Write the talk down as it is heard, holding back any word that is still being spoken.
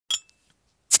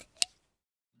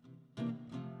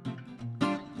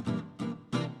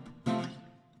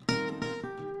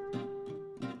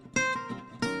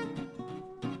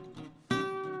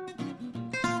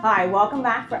Hi, welcome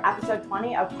back for episode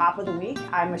 20 of Pop of the Week.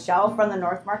 I'm Michelle from the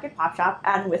North Market Pop Shop,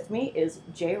 and with me is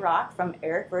Jay Rock from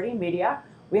Eric Birdie Media.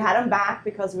 We had him back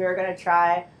because we were going to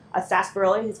try a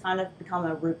sarsaparilla. He's kind of become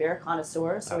a root beer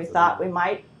connoisseur, so we thought we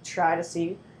might try to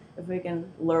see if we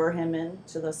can lure him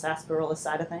into the sarsaparilla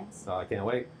side of things. Oh, I can't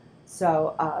wait.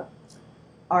 So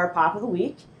our Pop of the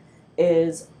Week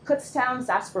is Kuztown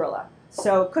sarsaparilla.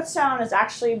 So Kuztown has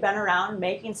actually been around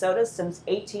making sodas since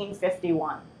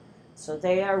 1851. So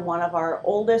they are one of our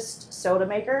oldest soda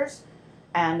makers,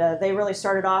 and they really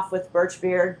started off with birch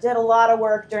beer, did a lot of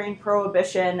work during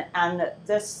Prohibition, and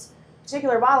this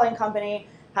particular bottling company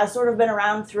has sort of been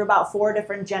around through about 4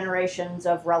 different generations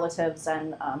of relatives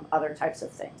and other types of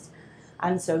things.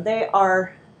 And so they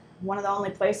are one of the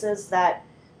only places that,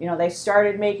 you know, they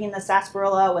started making the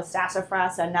sarsaparilla with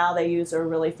sassafras, and now they use a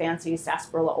really fancy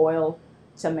sarsaparilla oil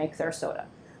to make their soda.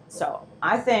 So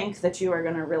I think that you are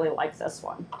going to really like this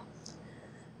one.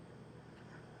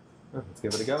 Let's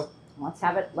give it a go. Let's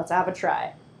have a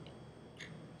try.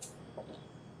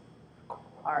 All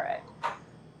right.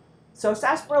 So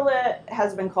sarsaparilla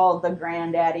has been called the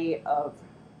granddaddy of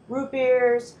root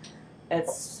beers.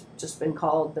 It's just been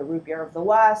called the root beer of the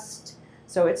West.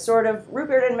 So it's sort of, root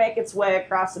beer didn't make its way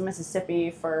across the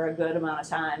Mississippi for a good amount of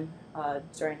time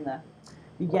during the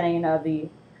beginning of the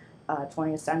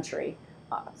 20th century.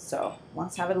 So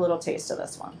let's have a little taste of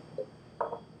this one.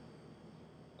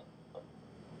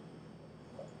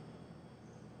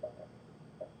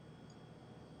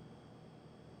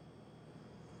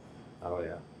 Oh,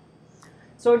 yeah.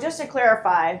 So just to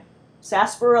clarify,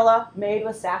 sarsaparilla made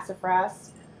with sassafras,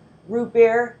 root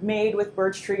beer made with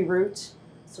birch tree root.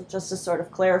 So just to sort of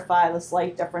clarify the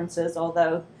slight differences,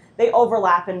 although they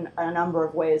overlap in a number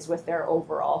of ways with their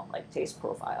overall taste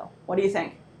profile. What do you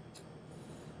think?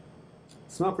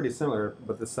 Smell pretty similar,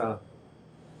 but this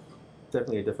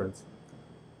definitely a difference.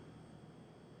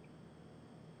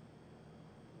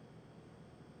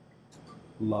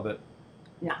 Love it.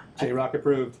 Yeah. J-Rock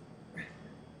approved.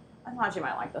 I thought you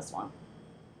might like this one.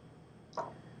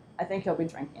 I think he'll be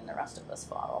drinking the rest of this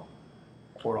bottle.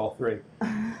 Or all 3.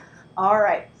 All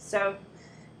right, so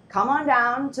come on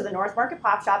down to the North Market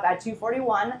Pop Shop at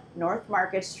 241 North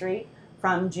Market Street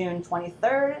from June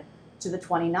 23rd to the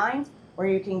 29th, where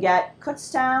you can get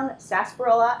Kuztown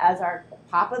sarsaparilla as our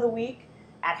Pop of the Week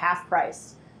at half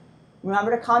price.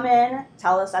 Remember to come in,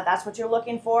 tell us that that's what you're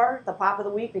looking for, the Pop of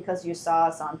the Week, because you saw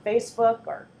us on Facebook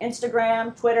or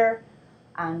Instagram, Twitter,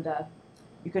 and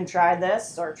you can try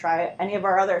this or try any of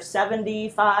our other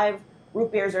 75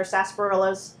 root beers or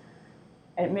sarsaparillas.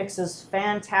 It mixes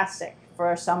fantastic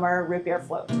for a summer root beer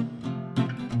float.